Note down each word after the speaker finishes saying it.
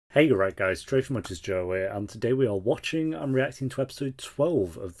Hey, right guys, TheTrophyMuncher's Joe here, and today we are watching and reacting to episode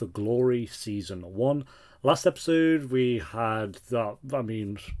 12 of The Glory Season 1. Last episode we had that,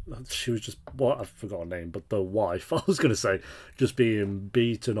 she was just, I forgot her name, but the wife, I was going to say, just being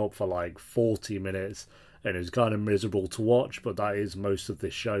beaten up for like 40 minutes, and it was kind of miserable to watch, but that is most of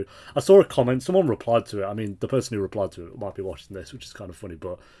this show. I saw a comment, someone replied to it, the person who replied to it might be watching this, which is kind of funny,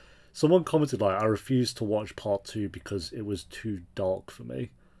 but someone commented like, I refused to watch part 2 because it was too dark for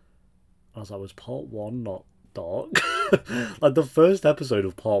me. As I was part 1 not dark? Like the first episode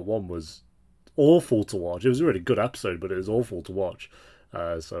of part 1 was awful to watch. It was a really good episode, but it was awful to watch.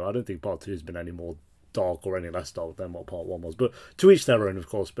 So I don't think part 2 has been any more dark or any less dark than what part 1 was. But to each their own, of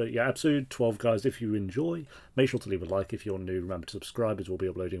course. But yeah, episode 12, guys, if you enjoy, make sure to leave a like. If you're new, remember to subscribe, as we'll be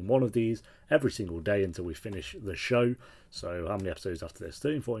uploading one of these every single day until we finish the show. So how many episodes after this?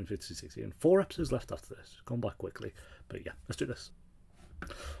 13, 14, 15, 16. 4 episodes left after this. Gone by quickly. But yeah, let's do this.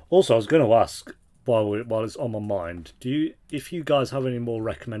 Also, I was going to ask, while it's on my mind, if you guys have any more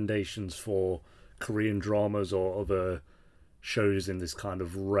recommendations for Korean dramas or other shows in this kind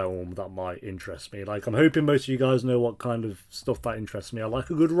of realm that might interest me. Like, I'm hoping most of you guys know what kind of stuff that interests me. I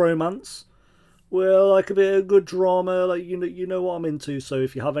like a good romance. Well, I like a bit of good drama. Like, you know what I'm into. So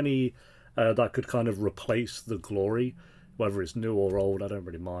if you have any that could kind of replace The Glory, whether it's new or old, I don't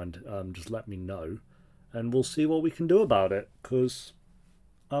really mind. Just let me know, and we'll see what we can do about it. Because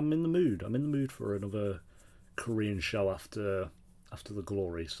I'm in the mood. I'm in the mood for another Korean show after The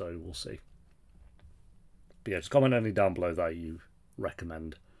Glory, so we'll see. But yeah, just comment any down below that you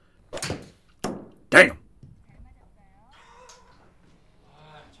recommend. Damn!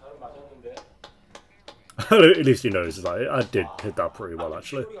 At least he knows that I did hit that pretty well,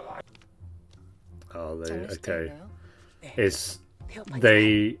 actually. Oh, okay.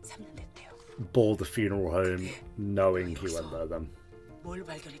 They bought the funeral home knowing he went there then.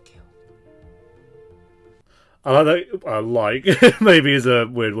 Maybe is a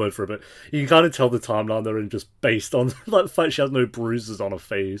weird word for it, but you can kind of tell the timeline they're in just based on like the fact she has no bruises on her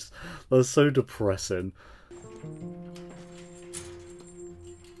face. That's so depressing.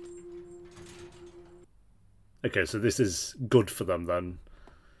 Okay, so this is good for them then.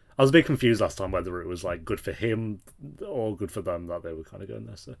 I was a bit confused last time whether it was like good for him or good for them that they were kind of going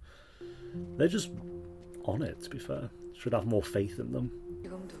there. So they're just on it, to be fair. Should have more faith in them.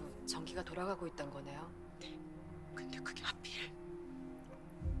 전기가 돌아가고 있던 거네요. 근데 그게 하필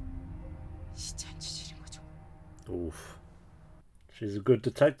시체인 지질인 거죠. Oof. She's a good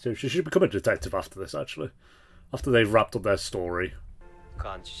detective. She should become a detective after this, actually. After they've wrapped up their story. 그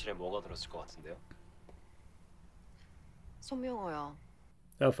안치실에 뭐가 들었을 것 같은데요? 손명호요.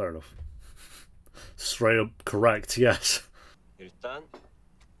 Yeah, fair enough. Straight up correct, yes. 일단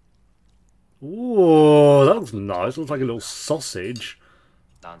Ooh, that looks nice. Looks like a little sausage.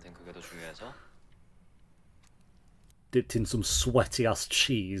 나한텐 그게 더 중요해서. Dipped in some sweaty ass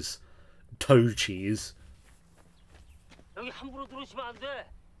cheese. Toe cheese. 여기 함부로 들어오시면 안 돼.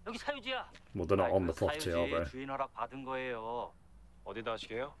 여기 사유지야. Well, they're not on the property, are they? 주인 허락 받은 거예요. 어디다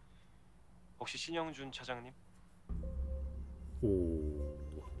하시게요? 혹시 신영준 차장님? Ooh.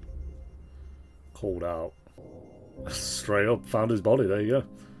 Called out. Straight up found his body, there you go.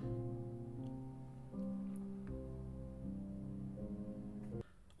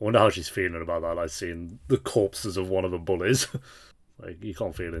 I wonder how she's feeling about that, like seeing the corpses of one of the bullies. Like, you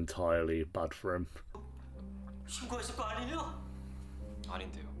can't feel entirely bad for him. 신고했을 거 아니에요?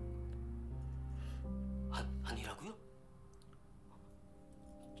 아닌데요. 아니라고요?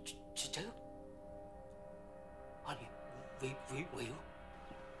 진짜요? 아니, 왜요?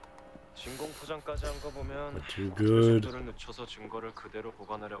 진공 포장까지 한 거 보면 Too good. 정도를 늦춰서 증거를 그대로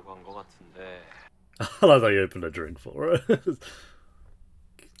보관하려고 한 거 같은데. I like that you opened a drink for her.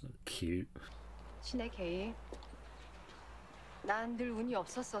 Cute. 신의 개인. 난 늘 운이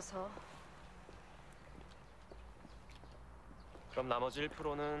없었어서. 그럼 나머지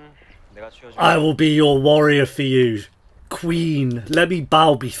 1%는 내가 채워줄게. I will be your warrior for you, Queen. Let me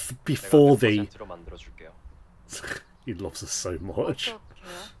bow before thee. 만들어줄게요. He loves us so much.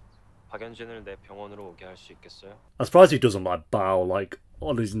 박연진을 내 병원으로 오게 할 수 있겠어요? I'm surprised he doesn't like bow like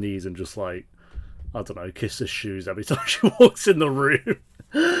on his knees and just like, I don't know, kiss his shoes every time she walks in the room.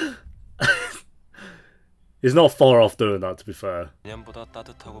 He's not far off doing that, to be fair. 내년보다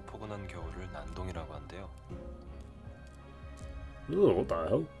따뜻하고 포근한 겨울을 난동이라고 한대요. Ooh, what the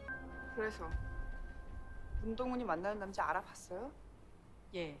hell? 그래서 문동훈이 만나는 남자 알아봤어요?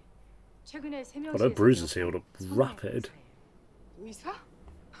 예. 최근에 세 Well, her bruises healed up rapid. 의사?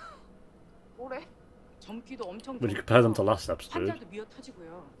 뭐래? 점기도 엄청 When you compare them to last episode. 환자도 미어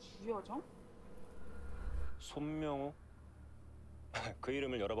터지고요. 주여정? 손명호? 그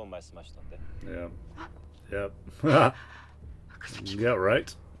이름을 여러 번 말씀하시던데. Yeah. Yep. Yeah,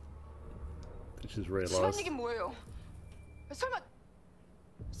 right. I just 시간 realized. 얘긴 뭐예요? 설마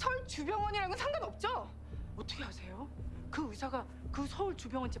서울 주병원이랑은 상관없죠? 어떻게 아세요? 그 의사가 그 서울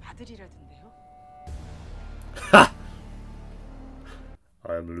주병원집 아들이라던데요.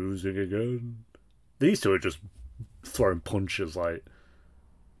 I'm losing again. These two are just throwing punches like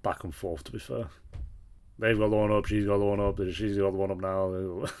back and forth, to be fair. They've got the one up, she's got the one up, she's got the one up now.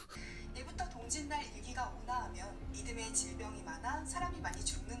 예부터 동짓날 일기가 오나 하면 이듬해 질병이 많아 사람이 많이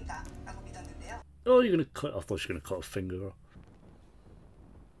죽는다라고 믿었는데요. Oh, you're gonna cut. I thought she was gonna cut a finger off.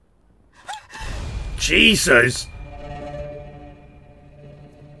 Jesus!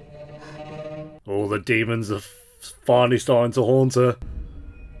 All the demons are finally starting to haunt her.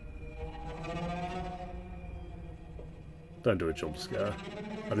 Don't do a jump scare.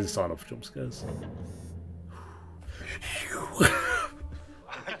 I didn't sign up for jump scares.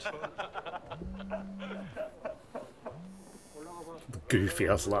 The goofy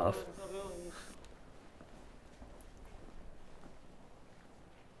ass laugh.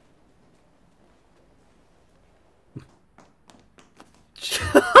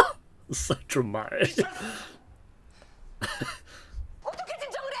 So dramatic. 어떻게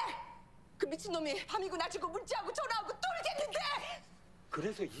진정을 해? 그 미친놈이 밤이고 낮이고 문자하고 전화하고 또 이랬는데.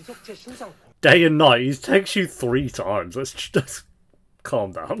 그래서 이석재 신상 Day and night, he's texted you 3 times. Let's just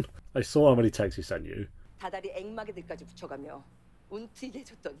calm down. I saw how many texts he sent you. 다달이 앵마개들까지 붙여가며 운튀게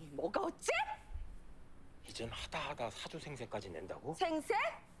해줬더니 뭐가 어째? 이젠 하다 사주 생세까지 낸다고? 생세?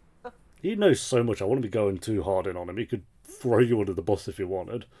 He knows so much. I wouldn't be going too hard in on him. He could throw you under the bus if he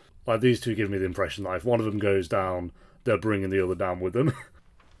wanted. Like, these two give me the impression that if one of them goes down, they're bringing the other down with them.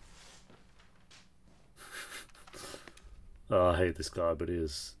 I hate this guy, but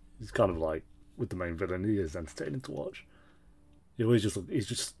he's kind of like, with the main villain, he is entertaining to watch. He's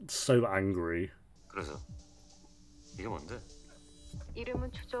just so angry. 그래서 이게 뭔데?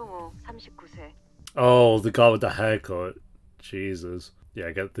 이름은 추정호, 39세. Oh, the guy with the haircut. Jesus. Yeah,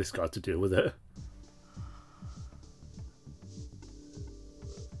 get this guy to deal with it.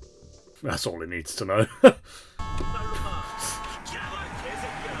 That's all he needs to know.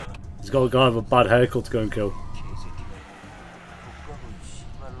 He's got a guy with a bad haircut to go and kill.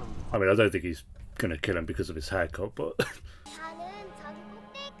 I mean, I don't think he's gonna kill him because of his haircut, but...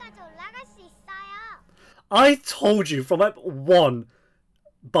 I told you from ep 1,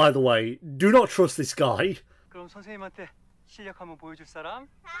 by the way, do not trust this guy. 그럼 선생님한테 실력 한번 보여줄 사람?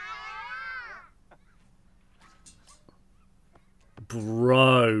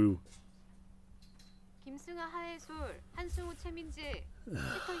 Bro. 김승아 하해술, 한승우 최민지,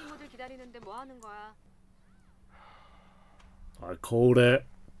 캐터 이모들 기다리는데 뭐 하는 거야? I called it.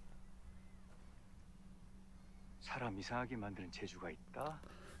 사람 이상하게 만드는 재주가 있다.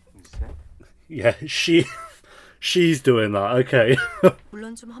 글쎄. Yeah, she's doing that. Okay.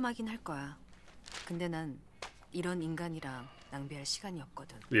 물론 좀 험하긴 할 거야. 근데 난 이런 인간이랑 낭비할 시간이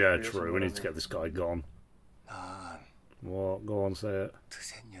없거든. Yeah, true. We need to get this guy gone. 난 What? Go on, say it.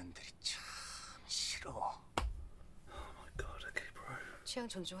 드센년들이 참 싫어. Oh my god, okay, bro. 취향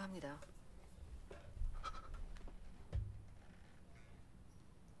존중합니다.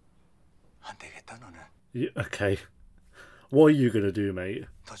 안 되겠다 너는. Yeah, okay. What are you gonna do, mate?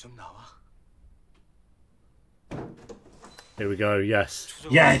 너 좀 나와. Here we go. Yes.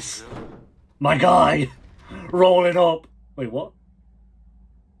 Yes! My guy! Rolling up! Wait, what?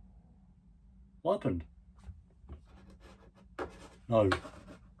 What happened? No.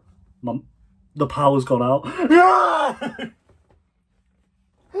 Mum. The power's gone out. No!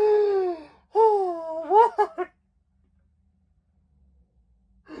 Oh, what?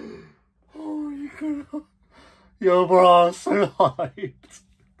 Oh my god. Yo, bro, I'm so hyped.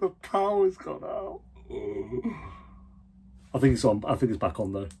 The power's gone out. I think it's on. I think it's back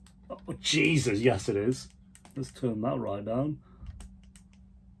on though. Oh, Jesus, yes it is. Let's turn that right down.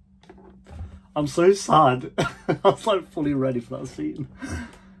 I'm so sad. I was like fully ready for that scene.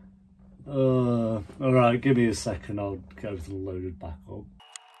 Alright, give me a second, I'll get everything loaded back up.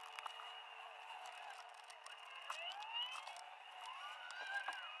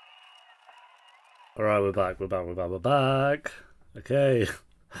 Alright, we're back. Okay,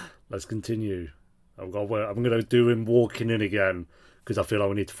 let's continue. I'm gonna do him walking in again, because I feel like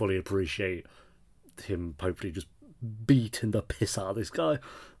we need to fully appreciate him hopefully just beating the piss out of this guy.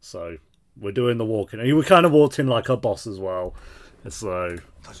 So, we're doing the walking. And we kind of walked in like a boss as well. So...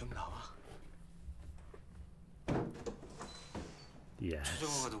 Yes.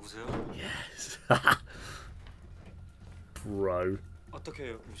 추정호가 누구세요? Yes. Bro.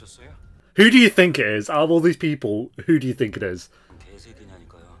 어떻게 오셨어요? Who do you think it is? Out of all these people, who do you think it is?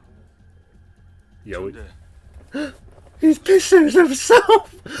 개새끼냐니까요. Yo, he's pissing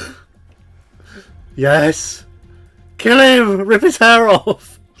himself. Yes, kill him. Rip his hair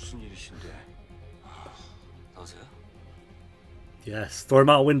off. 무슨 일이신데? 너세요? Yes, throw him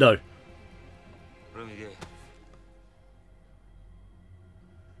out a window. 그럼 이게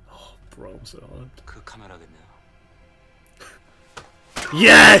Bro, I'm so hard. 그 카메라겠네요.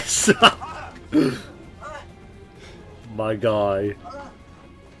 Yes! My guy.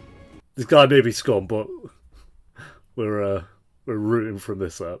 This guy may be scum, but we're rooting from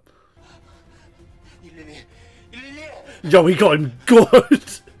this up. Yo, he got him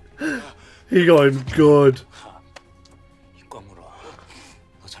good. He got him good. 이과 물어.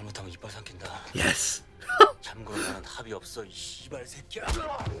 너 잘못하면 이빨 삼킨다. Yes. 참고로 나는 합의 없어 이 씨발 새끼야.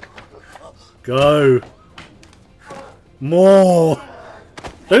 Go. More.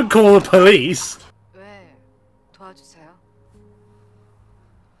 Don't call the police. 왜 도와주세요?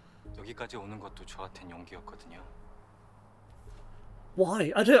 여기까지 오는 것도 저한텐 용기였거든요.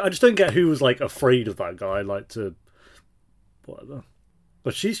 Why? I just don't get who was like afraid of that guy, like to whatever.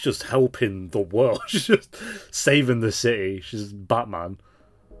 But she's just helping the world. She's just saving the city. She's Batman.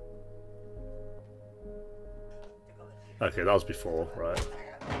 Okay, that was before, right?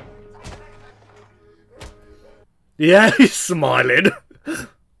 Yeah, he's smiling.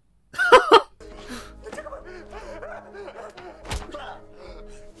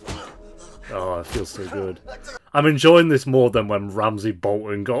 Oh, it feels so good. I'm enjoying this more than when Ramsay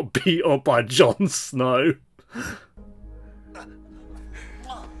Bolton got beat up by Jon Snow.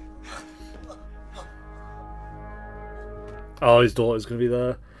 Oh, his daughter's gonna be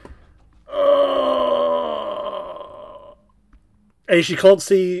there. Hey, she can't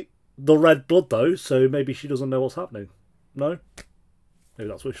see the red blood though, so maybe she doesn't know what's happening. No? Maybe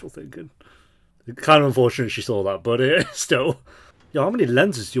that's wishful thinking. Kind of unfortunate she saw that, but still. Yo, how many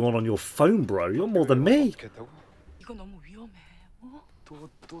lenses do you want on your phone, bro? You're more than me. 이거 너무 위험해. 어?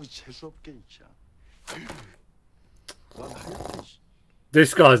 또 재수없게 있자.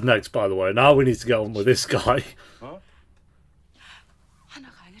 This guy's next, by the way. Now we need to get on with this guy.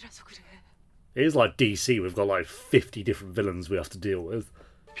 하나가 아니라서 그래. It is like DC. We've got like 50 different villains we have to deal with.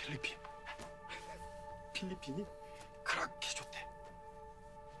 필리핀이 그렇게 좋대.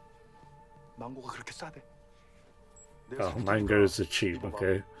 망고가 그렇게 싸대. Oh, mangoes are cheap,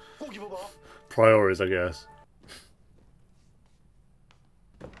 okay. Priorities, I guess.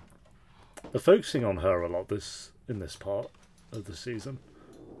 They're focusing on her a lot in this part of the season.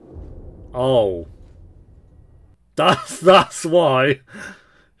 Oh. That's why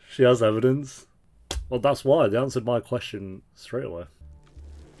she has evidence. Well, that's why. They answered my question straight away.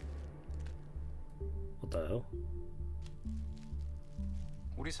 What the hell?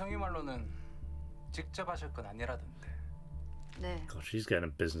 우리 성희 말로는 직접 하실 건 아니라던데. 네, God, she's getting a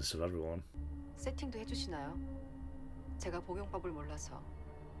business of everyone. 세팅도 해주시나요? 제가 복용법을 몰라서.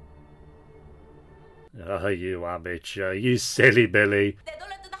 Oh, you amateur. You silly Billy.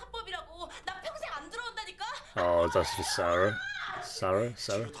 네덜란드는 합법이라고. 나 평생 안 들어온다니까. Oh, that's for Sarah. Sarah?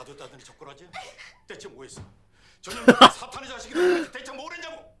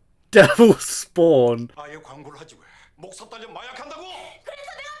 Devil spawn.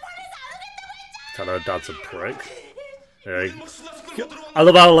 Tell her dad's a prick. Yeah. I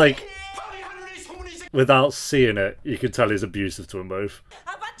love how, like, without seeing it, you can tell he's abusive to them both.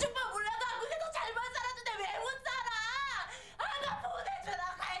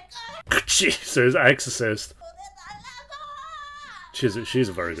 Jesus, Exorcist. She's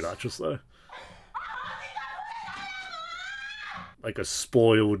a very good actress, though. Like a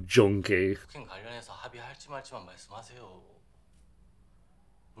spoiled junkie. 관련해서 합의할지 말지만 말씀하세요.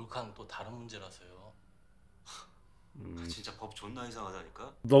 물칸 또 다른 문제라서요. 진짜 법 존나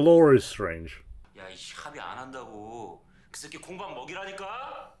이상하다니까. The law is strange. 야, 이 합의 안 한다고. 그 새끼 공방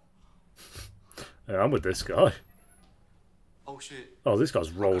먹이라니까. Yeah, I'm with this guy. Oh, this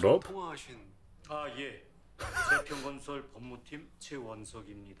guy's rolled up. 아, 예. 재평건설 법무팀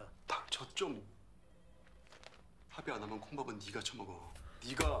최원석입니다. 닥쳐 좀. 합의 안 하면 콩밥은 네가 처먹어.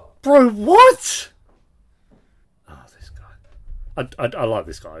 네가. Bro, what? Oh, this guy. I like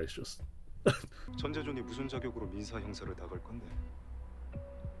this guy. It's just. 전재준이 무슨 자격으로 민사 형사를 나갈 건데?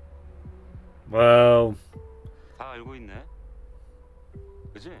 Well. 다 알고 있네.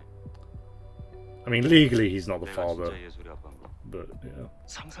 그지? I mean, legally he's not the father. 진짜 예술이 아빠인 거. But yeah.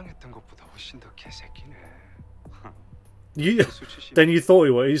 상상했던 것보다 훨씬 더 개새끼네. Then you thought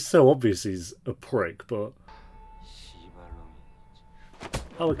he was. He's so obvious he's a prick, but.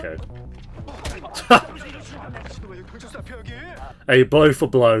 Oh, okay. Hey, blow for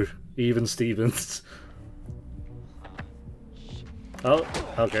blow. Even Stevens. Oh,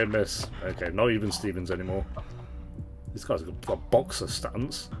 okay, miss. Okay, not even Stevens anymore. This guy's got a boxer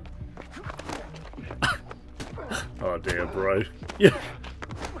stance. Oh dear, bro. Yeah.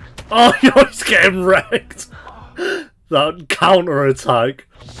 Oh, he's getting wrecked. That counter attack.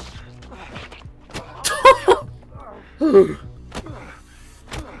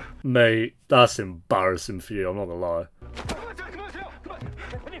 Mate, that's embarrassing for you, I'm not gonna lie.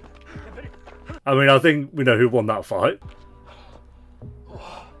 I mean, I think we know who won that fight.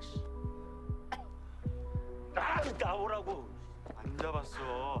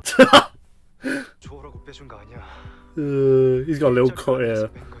 He's got a little cut here.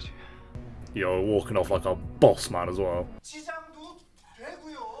 Yo, walking off like a boss man as well.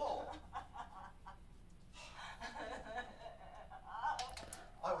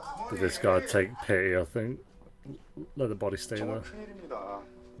 Did this guy take pity, I think? Let the body stay there.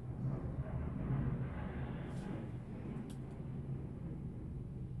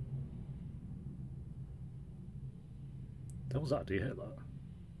 What was that? Do you hear that?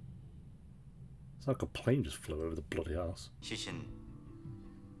 It's like a plane just flew over the bloody house. 시신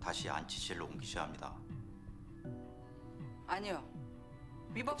다시 안치실로 옮기셔야 합니다. 아니요.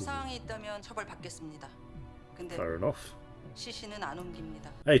 위법 사항이 있다면 처벌받겠습니다. 근데 Fair enough. 시신은 안 옮깁니다.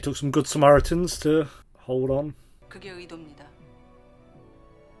 Hey, took some good Samaritans to hold on. 그게 의도입니다.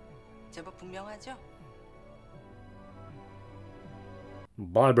 제법 분명하죠?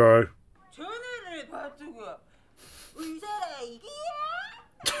 Bye, bro. 전화를 봐주고 의사라 이게야?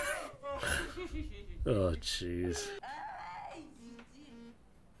 Oh, jeez.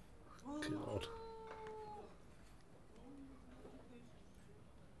 God.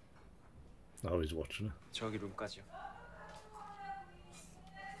 Oh, he's watching it. 저기 룸까지요.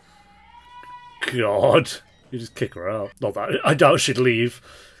 God. You just kick her out. Not that I doubt she'd leave.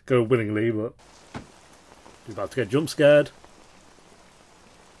 Go willingly, but you're about to get jump scared.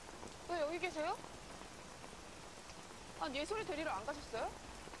 왜 여기 계세요? 아, 예솔이 데리러 안 가셨어요?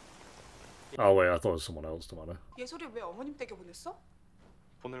 Oh wait, I thought it was someone else. Don't matter. 예솔이 왜 어머님 댁에 보냈어?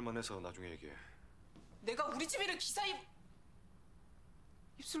 보낼만 해서 나중에 얘기해. 내가 우리 집이를 기사입...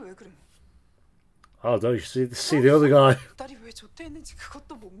 입술 왜 그래? Oh, don't you see the other guy? 딸이 왜 조퇴했는지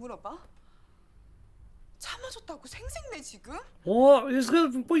그것도 못 물어봐? 참아줬다고 생색내 지금? What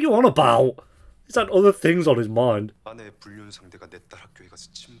are you on about? He's had other things on his mind. 아내의 불륜 상대가 내 딸 학교에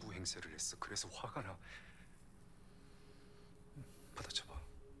가서 친부 행세를 했어. 그래서 화가 나. 받아쳐봐.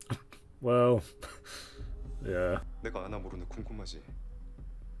 Well, yeah. 내가 아나 모르는 궁금하지.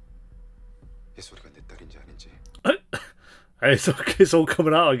 예솔이가 내 딸인지 아닌지. Hey, it's all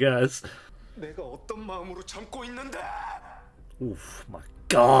coming out, I guess. 내가 어떤 마음으로 참고 있는데? Oof, my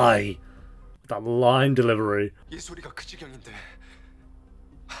guy. That line delivery. 예솔이가 그 지경인데.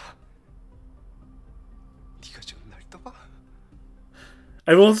 네가 지금 날 떠봐?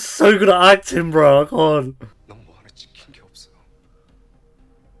 Everyone's so good at acting, bro. Come on. 넌 뭐 하나 지킨 게 없어.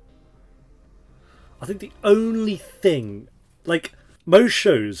 I think the only thing, like most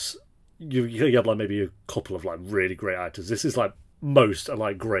shows, you have like maybe a couple of like really great actors. This is like most are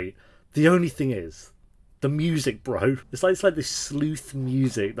like great. The only thing is the music, bro. It's like this sleuth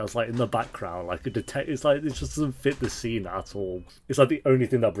music that's like in the background, like a detective. It's like it just doesn't fit the scene at all. It's like the only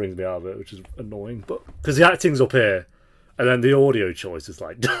thing that brings me out of it, which is annoying. But because the acting's up here, and then the audio choice is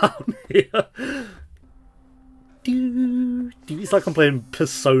like down here. It's like I'm playing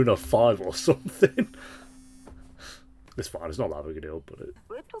Persona 5 or something. It's fine, it's not that big a deal, but it...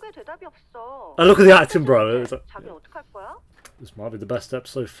 Oh, look at the acting, bro. Like, yeah. This might be the best step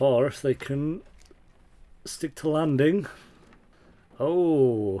so far if they can stick to landing.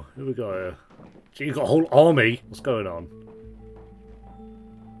 Oh, here we go. Gee, you got a whole army. What's going on?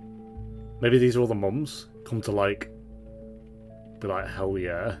 Maybe these are all the mums come to like be like, hell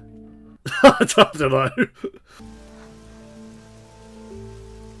yeah. I don't know.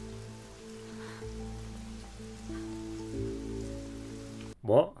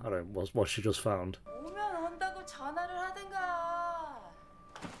 What? I don't. What she just found? 오면 온다고 전화를 하든가.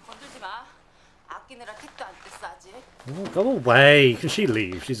 건들지 마. 아끼느라 택도 안 뗐어 아직. Oh, go away. Can she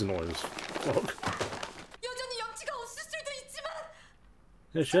leave? She's annoying as fuck. 여전히 염치가 없을 수도 있지만.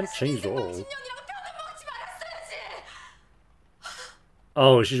 Yeah, she hasn't changed at all. 진영이랑 편을 먹지 말았어야지.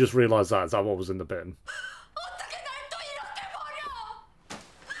 Oh, she just realised that. Is that what was in the bin? 어떻게 날 또 이렇게 버려?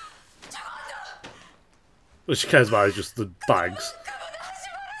 저거는. What she cares about is just the bags.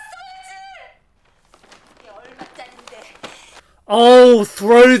 Oh,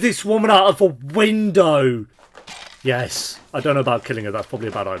 throw this woman out of a window! Yes. I don't know about killing her. That's probably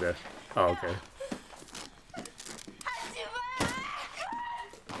a bad idea. Oh, okay.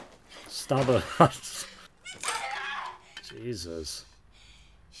 Stab her. Jesus.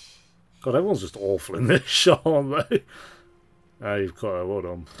 God, everyone's just awful in this shot, aren't they? Ah, you've got her, well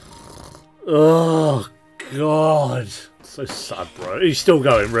done. Oh, God. So sad, bro. He's still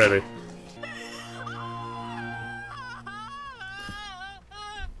going, really.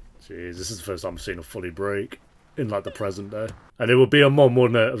 Jeez, this is the first time I've seen a fully break in, like, the present day. And it would be a mum,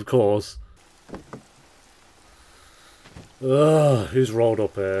 wouldn't it? Of course. Ugh, who's rolled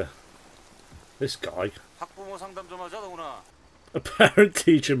up here? This guy. A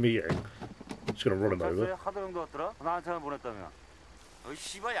parent-teacher meeting. Just gonna run him over.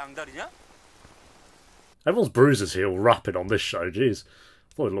 Everyone's bruises heal rapid on this show, jeez.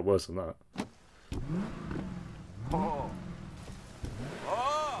 I thought it'd look worse than that.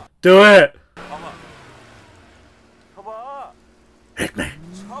 Do it! Hit me!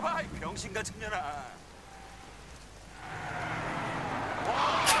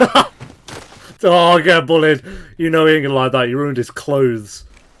 Oh, I get bullied. You know he ain't gonna like that. You ruined his clothes.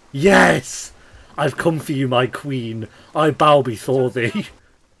 Yes! I've come for you, my queen. I bow before thee.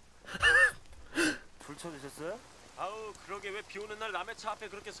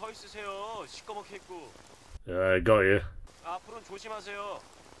 Yeah, got you.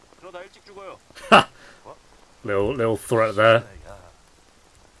 Ha! Little threat there.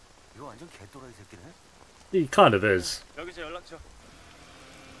 He kind of is.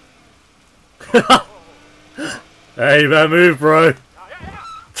 Hey, man, move, bro.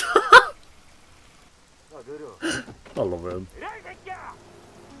 I love him.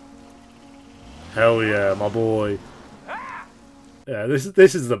 Hell yeah, my boy. Yeah, this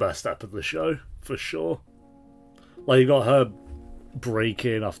is the best step of the show, for sure. Like, you got her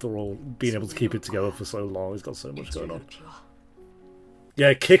breaking after all, being able to keep it together for so long. He's got so much going on.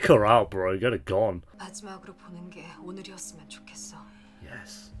 Yeah, kick her out, bro. Get it gone.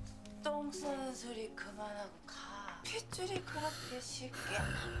 Yes.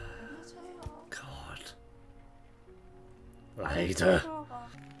 God. I hate her.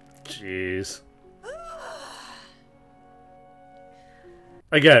 Jeez.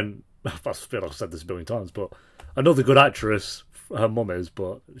 Again, I feel like I've said this a billion times, but another good actress, her mum is,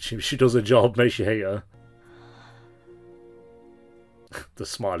 but she does her job, makes you hate her. The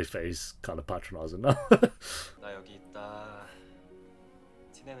smiley face, kind of patronising now. 나 여기 있다.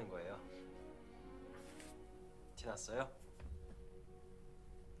 티내는 거예요. 티났어요?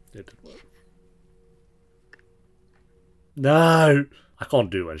 It didn't work. No! I can't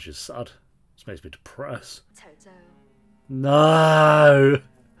do when she's sad. This makes me depressed. No!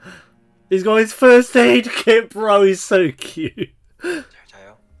 He's got his first aid kit, bro. He's so cute. 잘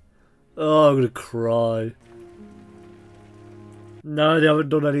자요. Oh, I'm gonna cry. No, they haven't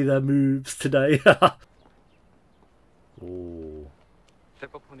done any of their moves today. Ooh.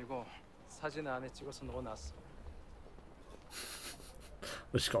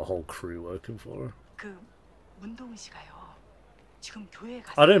 She's got a whole crew working for her.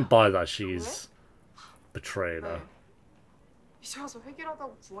 I don't buy that she's betrayed her.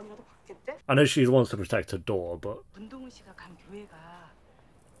 I know she wants to protect her daughter, but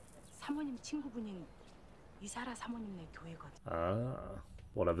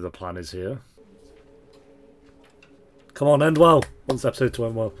whatever the plan is here. Come on, end well. Want this episode to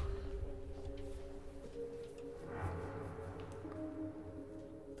end well.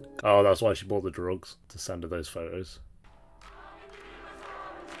 Oh, that's why she bought the drugs, to send her those photos.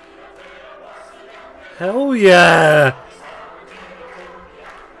 Hell yeah!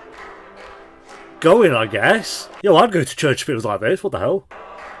 Going, I guess. Yo, I'd go to church if it was like this. What the hell?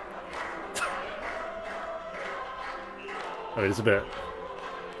 I mean, it's a bit...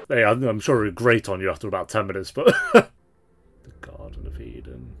 Hey, I'm sure it'd grate on you after about 10 minutes, but... The Garden of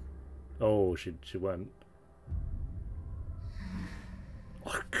Eden. Oh, she went.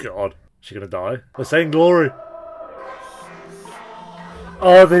 Oh, God. Is she gonna die? They're saying glory.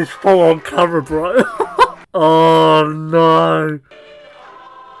 Oh, they fall on camera, bro. Oh, no.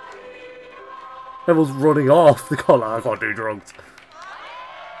 Everyone's running off. They can't, I can't do drugs.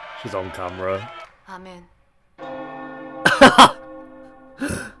 She's on camera. Amen.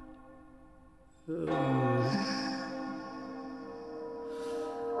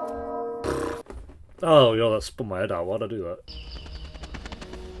 Oh, yo, that spun my head out. Why'd I do that?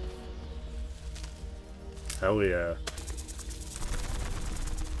 Hell yeah.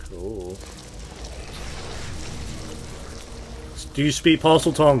 Cool. Do you speak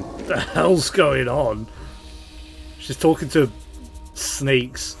parcel tongue? What the hell's going on? She's talking to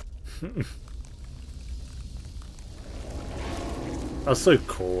snakes. That's so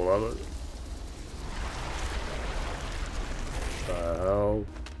cool. What the hell?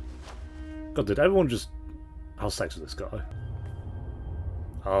 God, did everyone just... How sexy is this guy?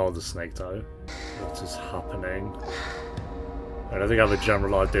 Oh, the snake toe. What is happening? I don't think I have a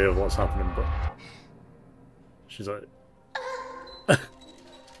general idea of what's happening, but she's like,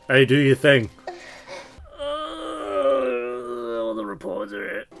 "Hey, do your thing." All the reporters are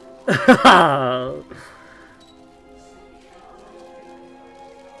here.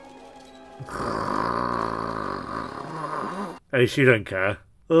 Hey, she don't care.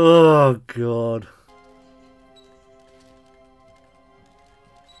 Oh god.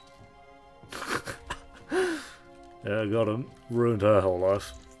 Yeah, got him. Ruined her whole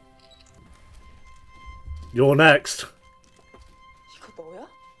life. You're next. 이거 너야?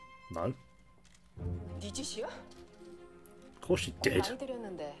 No. 네 짓이야? Of course she did. 많이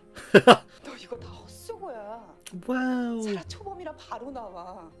들였는데. 너 이거 다 헛수고야. Wow. 사라 초범이라 바로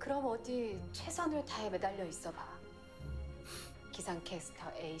나와. 그럼 어디 최선을 다해 매달려 있어봐.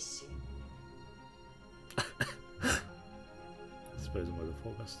 기상캐스터 A씨. Supposing weather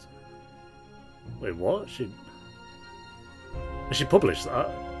forecast. Wait, what? She published that?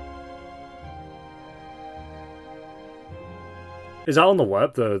 Is that on the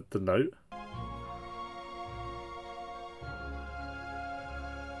web, the note?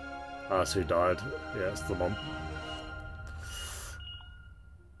 That's who died. Yeah, it's the mom.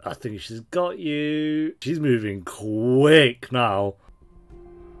 I think she's got you. She's moving quick now.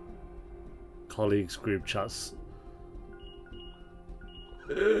 Colleagues, group chats.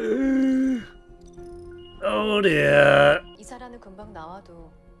 Oh dear. 이사라는 금방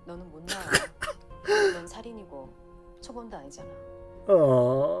나와도 너는 못 나와. 넌 살인이고 초범도 아니잖아.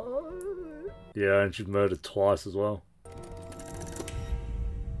 Oh. Yeah, and she's murdered twice as well.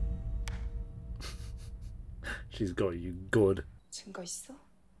 She's got you good. 증거 있어?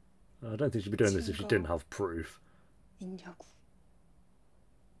 I don't think she'd be doing this if she didn't have proof. 있냐고.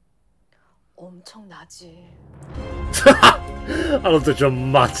 엄청나지. I love the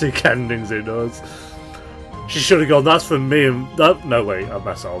dramatic endings it does. She should have gone, that's for me and... No, wait, I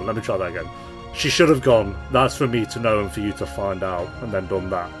messed up. Let me try that again. She should have gone, that's for me to know and for you to find out. And then done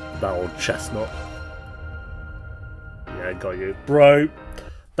that old chestnut. Yeah, got you. Bro,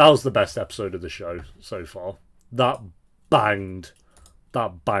 that was the best episode of the show so far. That banged.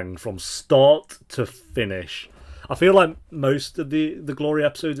 That banged from start to finish. I feel like most of the Glory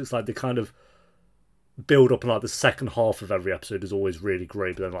episodes, it's like they kind of build up, and like the second half of every episode is always really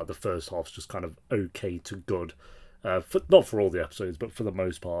great, but then like the first half's just kind of okay to good. Not for all the episodes, but for the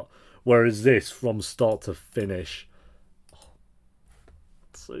most part. Whereas this, from start to finish,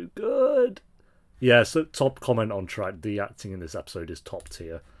 so good. Yeah, so top comment on track. The acting in this episode is top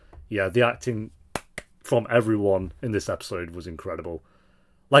tier. Yeah, the acting from everyone in this episode was incredible.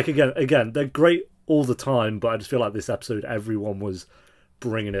 Like, again, they're great all the time, but I just feel like this episode, everyone was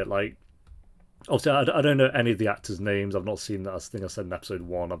bringing it. Like, obviously, I don't know any of the actors' names. I've not seen that. I think I said in episode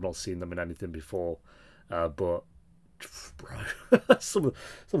 1, I've not seen them in anything before. But, bro, some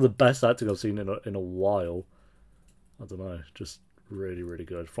of the best acting I've seen in a while. I don't know, just really, really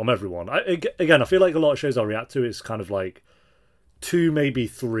good from everyone. Again, I feel like a lot of shows I react to is kind of like 2, maybe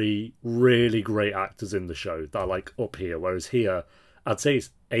 3 really great actors in the show that are like up here. Whereas here, I'd say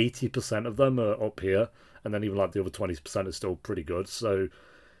it's 80% of them are up here, and then even like the other 20% is still pretty good. So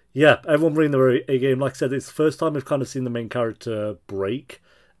yeah, everyone bringing their A game. Like I said, it's the first time we've kind of seen the main character break,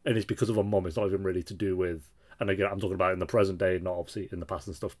 and it's because of her mum. It's not even really to do with, and again, I'm talking about in the present day, not obviously in the past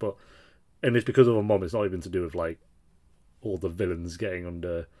and stuff, but, and it's because of her mum. It's not even to do with like all the villains getting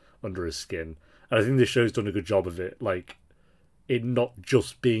under his skin. And I think this show's done a good job of it, like it not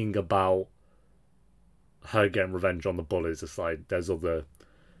just being about her getting revenge on the bullies. It's like there's other,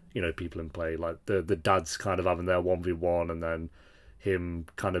 people in play. Like the dad's kind of having their 1v1, and then him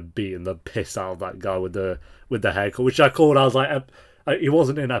kind of beating the piss out of that guy with the haircut, which I called. I was like, he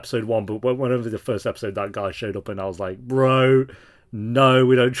wasn't in episode 1, but whenever the first episode that guy showed up, and I was like, bro, no,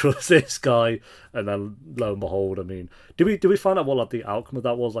 we don't trust this guy. And then lo and behold, I mean, did we find out what like the outcome of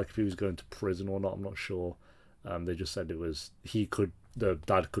that was? Like if he was going to prison or not? I'm not sure. They just said it was the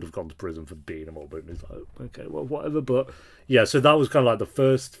dad could have gone to prison for beating him up, and he's like, okay, well, whatever. But yeah, so that was kind of like the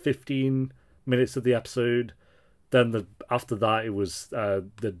first 15 minutes of the episode. Then after that, it was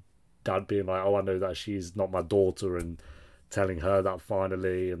the dad being like, oh, I know that she's not my daughter, and telling her that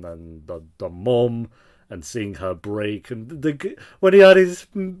finally, and then the mum, and seeing her break, and when he had his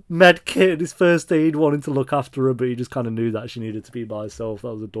med kit, his first aid, wanting to look after her, but he just kind of knew that she needed to be by herself.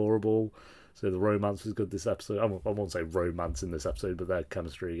 That was adorable. So the romance was good this episode. I won't say romance in this episode, but their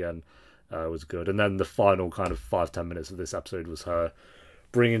chemistry again was good. And then the final kind of 5-10 minutes of this episode was her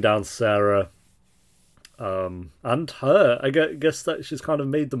bringing down Sarah, and her. I guess that she's kind of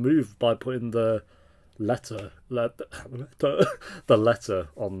made the move by putting the the letter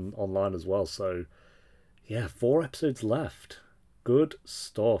online as well. So yeah, 4 episodes left. Good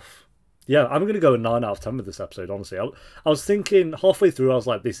stuff. Yeah, I'm going to go a 9 out of 10 with this episode, honestly. I was thinking halfway through, I was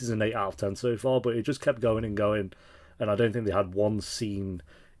like, this is an 8 out of 10 so far, but it just kept going and going, and I don't think they had one scene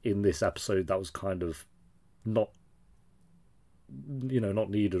in this episode that was kind of not, not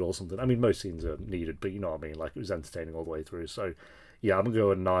needed or something. I mean, most scenes are needed, but you know what I mean, like, it was entertaining all the way through. So yeah, I'm going to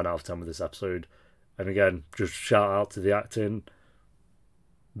go a 9 out of 10 with this episode. And again, just shout out to the acting.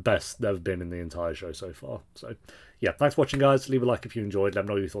 Best they've been in the entire show so far. So yeah, thanks for watching, guys. Leave a like if you enjoyed. Let me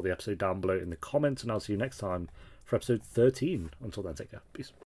know what you thought of the episode down below in the comments, and I'll see you next time for episode 13. Until then, take care.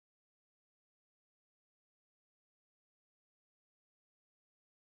 Peace.